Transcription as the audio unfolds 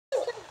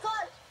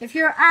If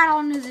you're at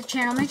all new to the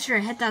channel, make sure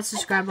to hit that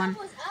subscribe button.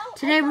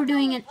 Today we're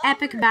doing an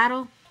epic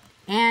battle,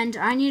 and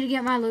I need to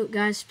get my loot,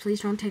 guys.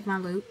 Please don't take my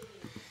loot.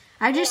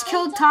 I just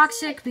killed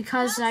Toxic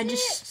because I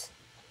just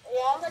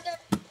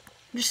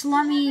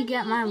let me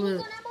get my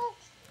loot.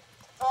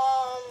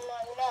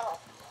 No.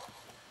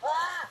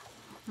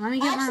 Let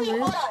me get my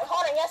loot. Hold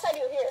on. Yes, I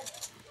do. Here.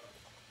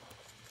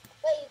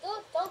 Wait,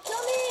 don't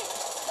kill me!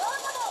 No!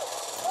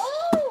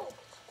 Oh!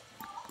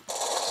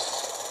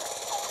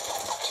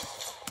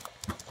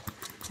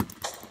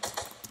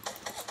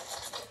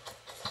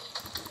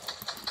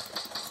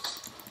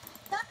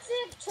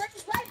 Toxic!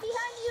 TRAYS right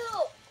behind you!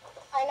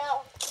 I know.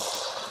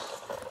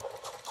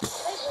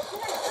 Wait, what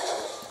did I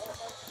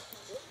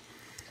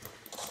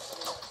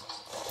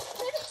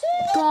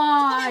do?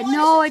 God,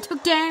 no, I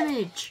took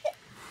damage.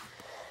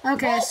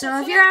 Okay,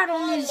 so if you're out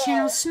on this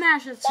channel,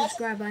 smash that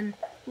subscribe button,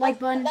 like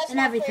button, and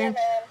everything.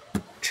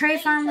 Trey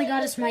finally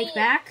got his mic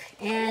back,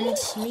 and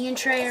me and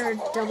Trey are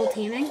double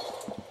teaming.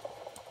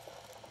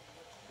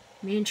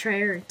 Me and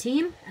Trey are a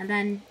team, and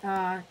then,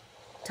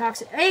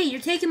 Toxic. Hey,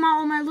 you're taking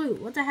all my loot.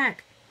 What the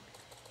heck?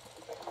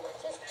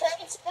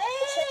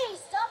 Hey,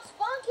 stop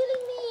spawn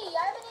killing me!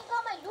 I haven't even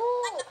got my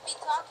loot!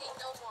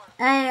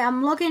 Hey,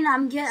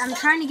 I'm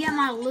trying to get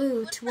my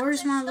loot.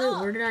 Where's my loot?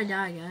 Where did I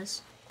die,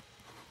 guys?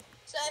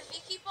 So if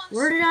you keep on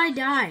Where did I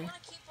die?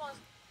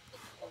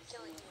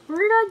 Where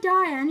did I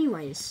die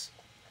anyways?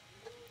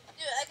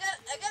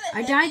 Dude,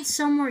 I died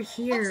somewhere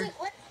here. Toxic,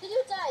 where did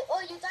you die?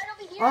 Oh, you died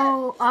over here?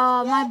 Oh,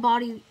 my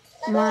body's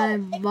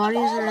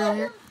right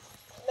here.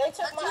 They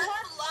took my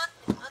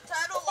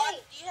Untitled Lock,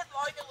 do you have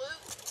all your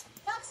loot?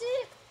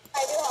 Toxic! I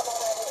do have all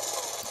my loot.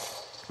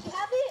 You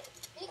have it?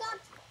 Egon,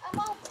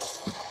 ammo.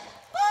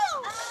 Oh!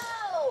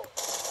 Ow!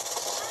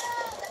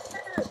 Ow, that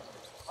hurt.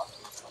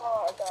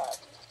 Oh, God.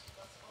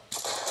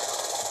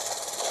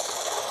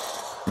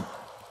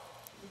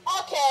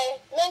 Okay,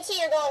 Minty,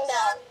 you're going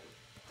down.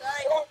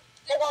 Sorry.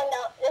 You're going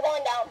down. You're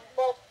going down.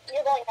 Well,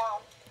 you're going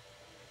down.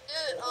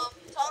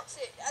 Dude,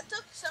 Toxic, I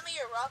took some of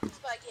your rockets,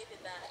 but I gave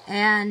it back.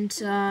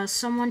 And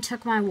someone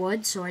took my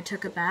wood, so I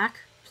took it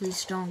back.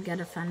 Please don't get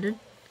offended.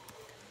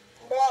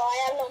 Bro,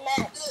 I have no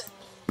mats.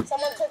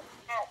 Someone took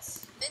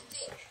mats.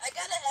 Minty, I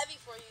got a heavy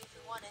for you if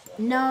you want it.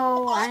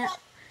 No, I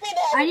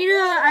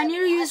need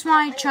to use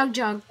my chug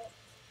jug.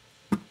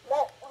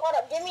 No, hold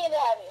up. Give me the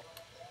heavy.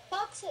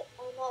 Toxic.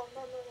 Oh, no.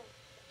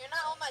 You're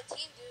not on my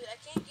team, dude. I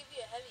can't give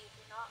you a heavy if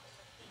you're not on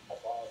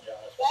my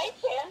team. Yeah, you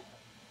can.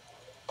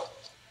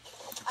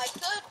 I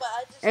could, but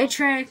I just... Hey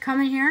Trey, come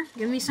in here.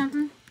 Give me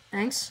something.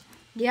 Thanks.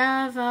 Do you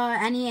have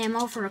any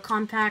ammo for a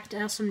compact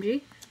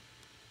SMG?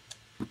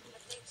 I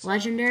think so.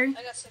 Legendary?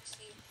 I got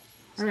 60.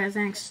 Okay,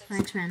 thanks.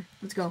 Thanks, man.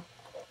 Let's go.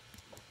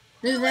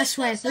 Through this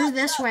way. Through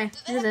this way.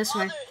 Through this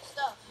way.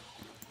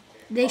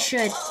 They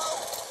should.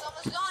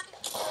 Someone's gone.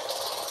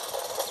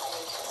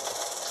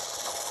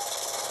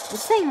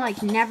 This thing,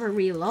 like, never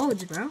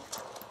reloads, bro.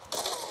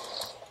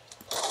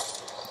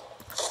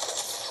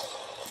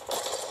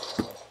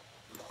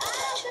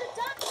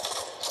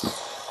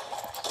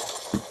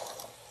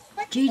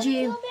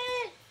 GG.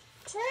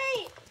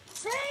 Trey!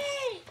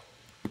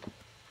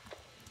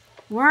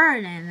 Where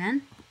are they,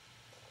 man?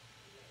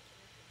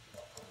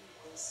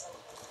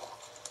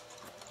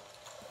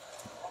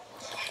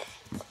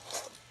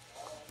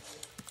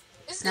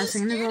 Guys,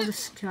 I'm gonna go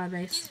to our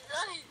base.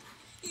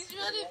 He's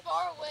running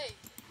far away.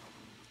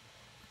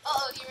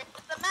 Uh-oh, he ran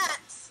to the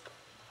mats.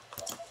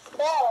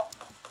 Bro.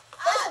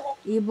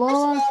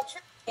 Ebola.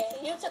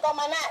 You took all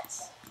my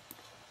mats.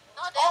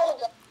 No, All of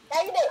them.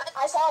 Yeah, you did.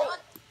 I saw you.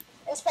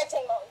 In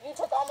spectating mode, you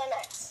took all my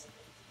mats.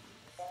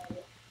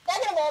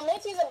 Second of all,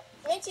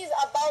 Minty's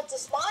about to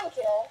spawn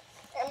kill,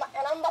 and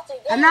I'm about to go.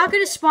 I'm not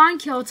gonna spawn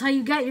kill until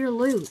you get your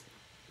loot.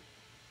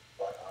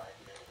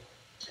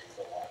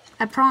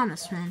 I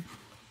promise, man.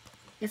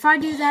 If I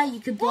do that, you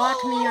could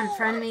block me,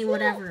 unfriend me,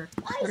 whatever.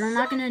 But I'm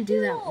not gonna do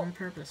that on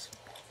purpose.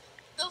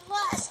 The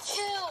last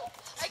kill!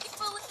 I can't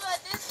believe I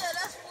did that.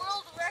 That's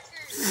world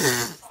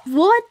record.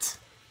 What?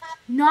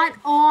 Not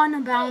on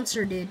a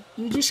bouncer, dude.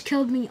 You just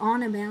killed me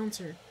on a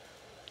bouncer.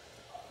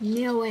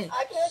 No way.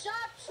 I killed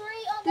Shot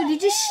Trey on Dude,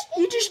 the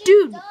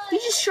you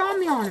just shot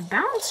me on a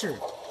bouncer.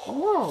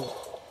 Whoa.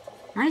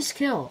 Nice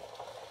kill.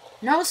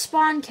 No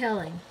spawn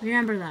killing.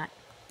 Remember that.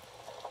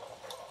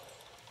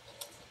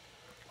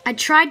 I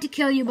tried to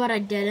kill you, but I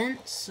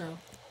didn't, so.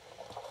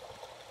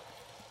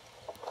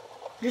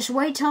 Just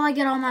wait till I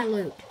get all my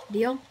loot.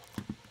 Deal?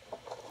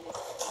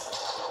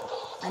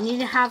 I need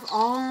to have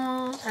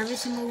every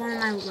single one of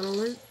my little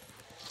loot.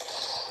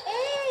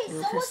 Hey,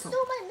 Your someone pistol.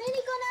 stole my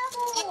minigun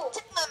You ammo! can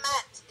take my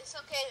mats. It's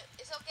okay.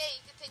 It's okay.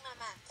 You can take my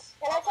mats.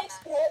 Can I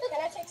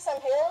take some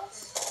pills?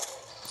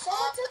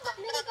 Someone took my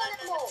minigun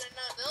ammo!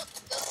 No.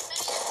 Those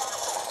minis.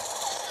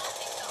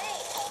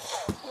 Hey,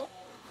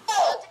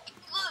 No taking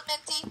loot,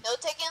 Minty. No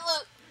taking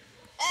loot.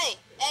 Hey.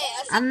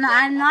 I'm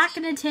not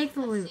gonna take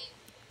the loot.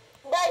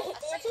 But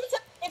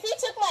if he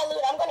took my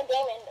loot, I'm gonna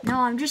game it.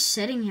 No, I'm just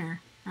sitting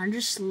here. I'm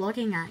just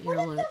looking at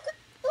your loot.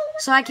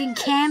 So I can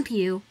camp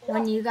you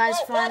when you guys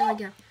finally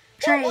go.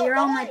 Trey, you're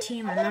on my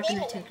team. I'm not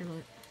gonna take your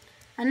loot.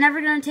 I'm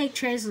never gonna take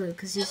Trey's loot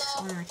because he's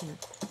on my team.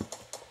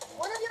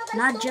 One of you guys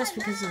Not stole just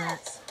my because of that.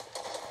 mats.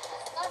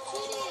 Stop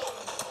cheating.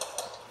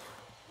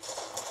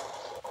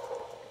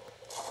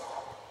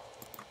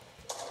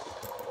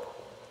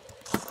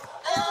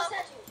 I almost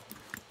had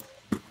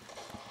you.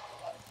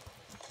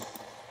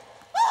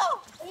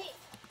 Oh! Wait.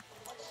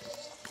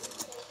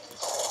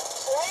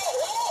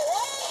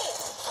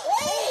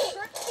 Wait!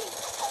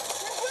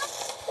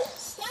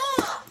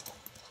 Stop!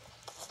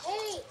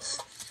 Hey.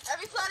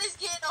 Everybody's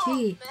getting all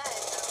Gee. mad.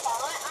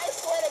 I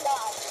swear to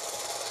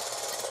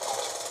God.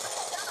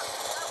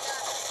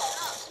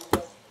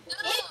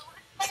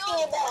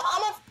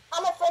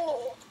 I'm offending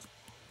you.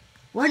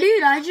 Well,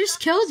 dude, I just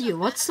killed you.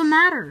 What's the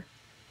matter?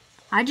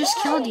 I just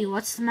killed you.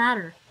 What's the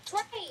matter? Trey.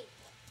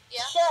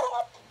 Yeah. Shut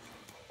up.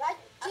 Right?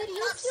 Did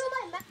you steal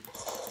my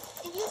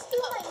mats? Did you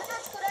steal my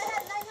mats? But I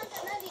had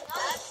 999. No,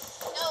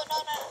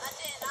 I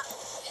didn't.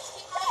 It's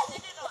people that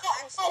did it on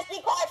Guys, accident. be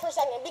quiet for a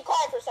second. Be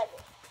quiet for a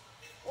second.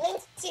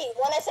 Minty,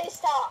 when I say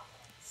stop,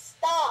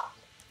 stop.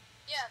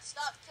 Yeah,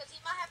 stop, because he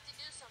might have to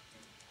do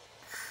something.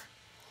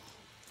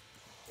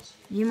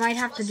 You might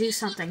have to do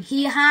something.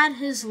 He had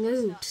his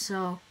loot,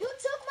 so You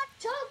took my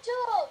chug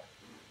jug.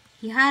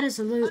 he had his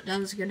loot. That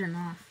was good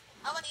enough.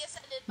 I want to get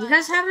something. You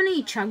guys have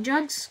any chug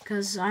jugs?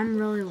 Cause I'm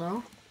really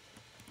low.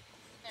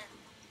 There.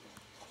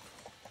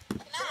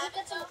 Can I have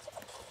it, though?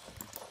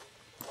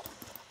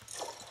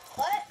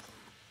 What?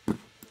 Can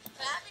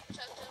I have your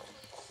chug jug,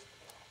 please?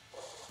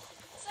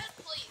 I said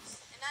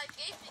please, and I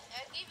gave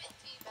it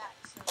to you back.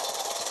 So.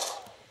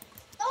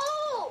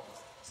 No.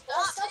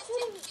 Stop, Stop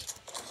shooting me. Minty.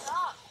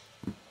 Stop.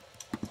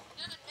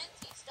 Dude,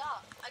 Minty,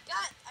 stop. I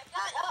got.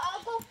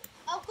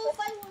 I'll go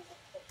find one.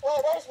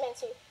 Wait, where's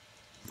Minty?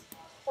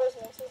 Where's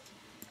Minty?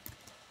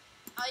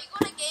 Are you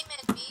going to game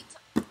and be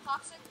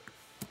toxic?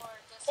 Or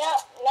just. Yeah,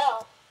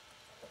 no.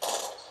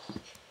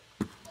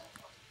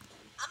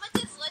 I'ma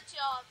just let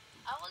y'all.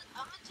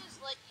 I'ma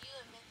just let you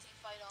and Minty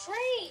fight off.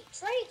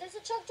 Trey, there's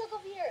a chug jug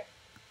over here.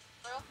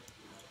 Bro.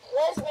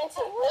 Where's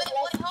Minty? Where's Wait,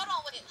 Minty? hold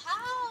on, wait.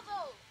 How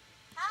though?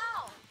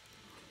 How?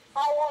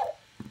 How what?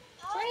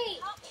 Trey.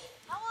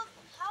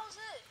 How's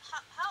it?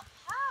 How?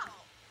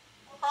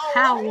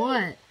 How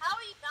what? How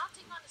are you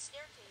bouncing on the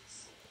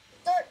staircase?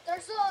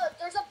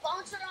 There's a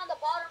bouncer on the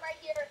bottom right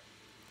here.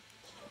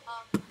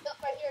 Look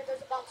right here.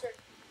 There's a bouncer.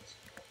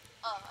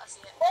 Oh, I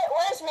see it.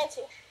 Where's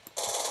Minty?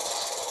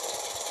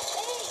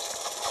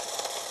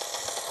 Hey.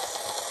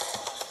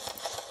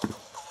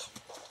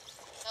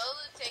 No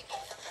loot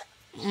taking.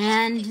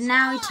 And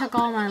now he took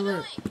all my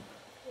loot.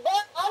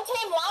 But I'm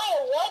Team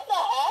Lion. What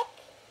the heck?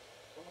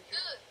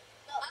 Dude,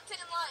 I'm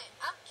taking lion.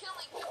 I'm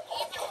killing you.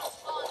 Even from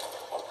spawn.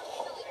 I'm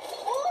killing you.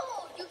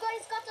 Oh, you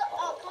guys got the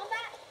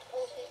combat?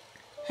 Okay.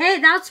 Hey,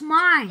 that's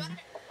mine.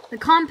 The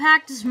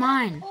compact is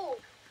mine. Oh,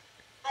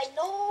 I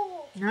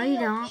know. No, you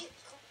don't.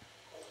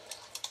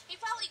 He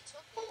probably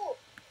took it. Oh,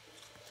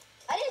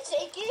 I didn't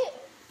take it.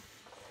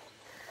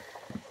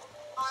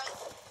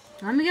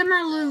 Let me get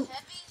my loot.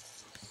 Heavy.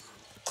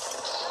 That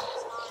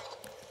was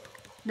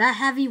mine. That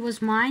heavy was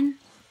mine.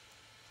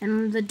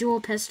 And the dual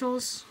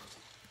pistols.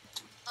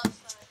 Oh,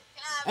 sorry.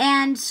 Can I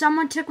have And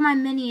someone took my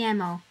mini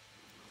ammo.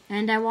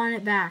 And I want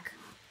it back.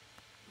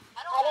 I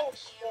I don't didn't have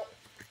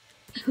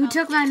shit. Who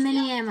took my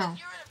mini ammo? You were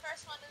the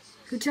first one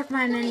to Who took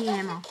my mini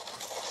ammo?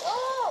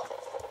 Oh,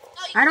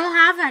 No, you I don't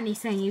have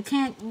anything. You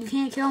can't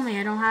kill me.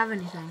 I don't have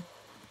anything.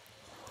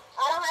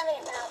 I don't have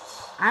any maps.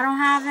 I don't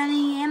have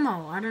any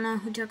ammo. I don't know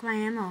who took my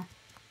ammo.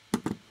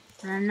 But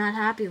I'm not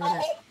happy with I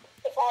it. hate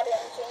if I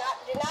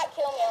do not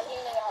kill me. I'm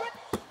healing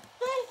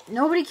up.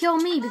 Nobody kill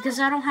me because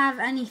I don't have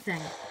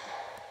anything.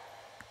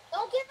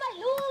 don't get my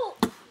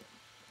loot.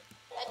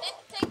 I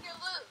didn't take your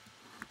loot.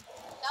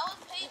 That was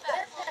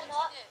payback for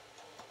what you did.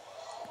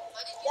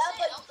 What did you Yeah, say?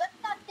 but you better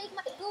not take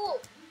my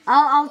loot.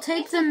 I'll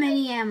take the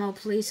mini ammo,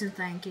 please and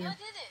thank you. I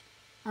didn't.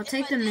 I'll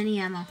take the mini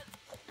ammo.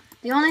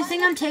 The only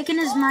thing I'm taking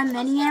is my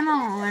mini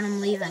ammo when I'm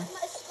leaving. If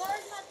my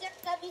scar's not there,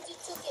 that means you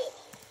took it.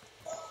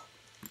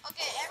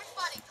 Okay,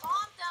 everybody,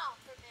 calm down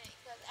for a minute,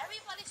 because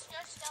everybody's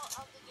stressed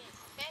out of the game,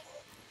 okay?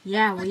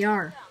 Yeah, we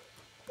are. Calm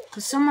down.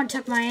 Because someone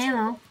took my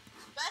ammo.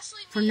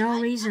 Especially For me. no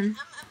I'm reason.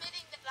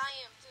 admitting that I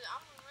am, too.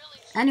 I'm really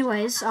stressed.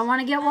 Anyways, I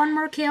want to get one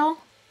more kill.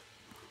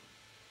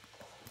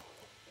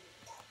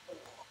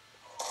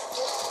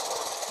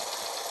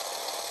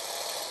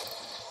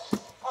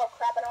 Oh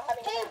crap! I don't have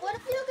any. Hey, what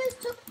if you guys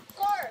took my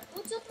scar?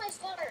 Who took my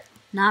scar?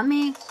 Not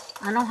me.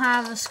 I don't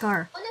have a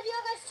scar. One of you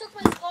guys took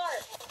my scar.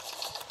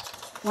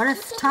 What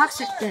if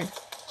Toxic did?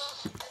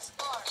 Took the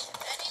scar.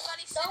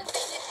 Anybody said if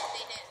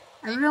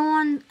they did, they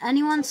did.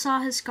 Anyone saw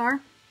his scar?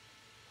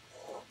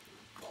 Oh,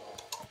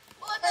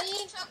 I got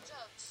two chug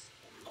jugs.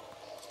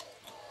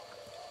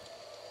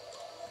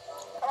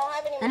 I don't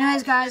have any.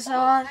 Anyways, guys,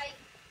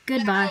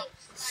 goodbye.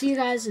 See you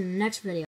guys in the next video.